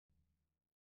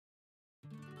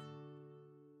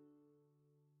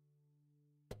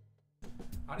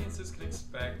Audiences can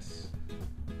expect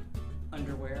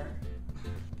Underwear.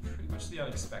 pretty much the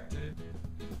unexpected.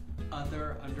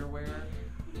 Other underwear.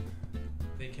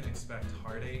 They can expect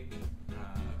heartache,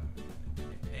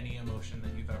 any emotion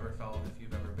that you've ever felt if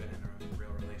you've ever been in a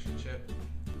real relationship.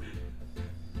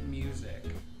 Music.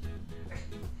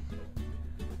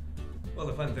 Well,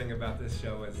 the fun thing about this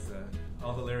show is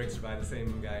all the lyrics are by the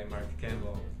same guy, Mark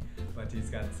Campbell, but he's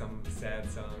got some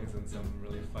sad songs and some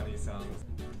really funny songs.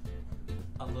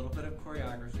 A little bit of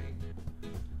choreography.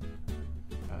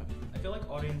 I feel like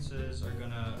audiences are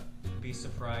gonna be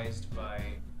surprised by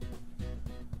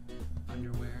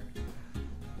Underwear.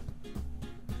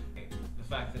 the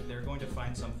fact that they're going to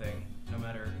find something, no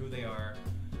matter who they are,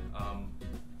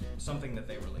 something that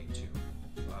they relate to,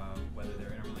 whether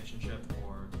they're in a relationship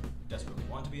or desperately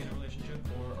want to be in a relationship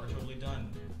or are totally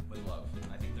done with love.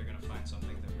 I think they're gonna find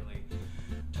something that really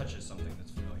touches something that's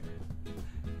familiar.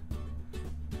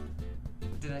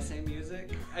 Did I say music?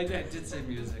 I did say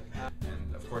music.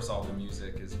 And of course all the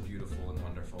music is beautiful and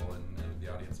wonderful, and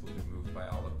the audience will be moved by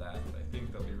all of that, but I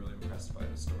think they'll be really impressed by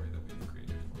the story that we've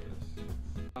created for this.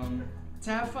 To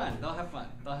have fun. They'll have fun.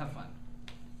 They'll have fun.